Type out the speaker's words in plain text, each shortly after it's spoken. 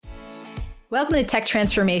Welcome to Tech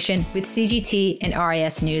Transformation with CGT and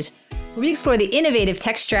RIS News, where we explore the innovative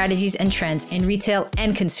tech strategies and trends in retail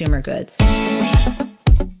and consumer goods.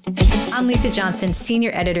 I'm Lisa Johnston,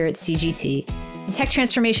 Senior Editor at CGT. And Tech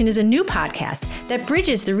Transformation is a new podcast that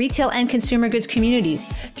bridges the retail and consumer goods communities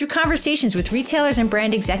through conversations with retailers and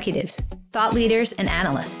brand executives, thought leaders, and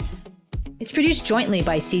analysts. It's produced jointly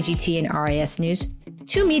by CGT and RIS News,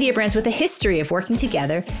 two media brands with a history of working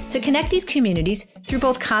together to connect these communities through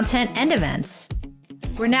both content and events.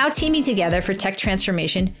 We're now teaming together for Tech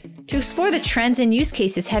Transformation to explore the trends and use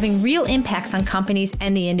cases having real impacts on companies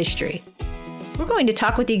and the industry. We're going to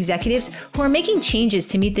talk with the executives who are making changes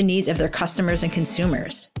to meet the needs of their customers and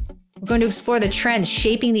consumers. We're going to explore the trends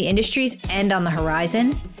shaping the industries and on the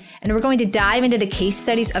horizon, and we're going to dive into the case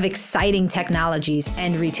studies of exciting technologies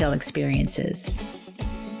and retail experiences.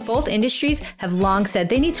 Both industries have long said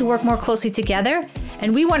they need to work more closely together,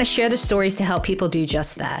 and we want to share the stories to help people do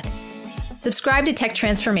just that. Subscribe to Tech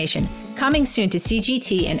Transformation, coming soon to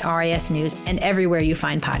CGT and RIS News and everywhere you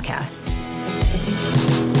find podcasts.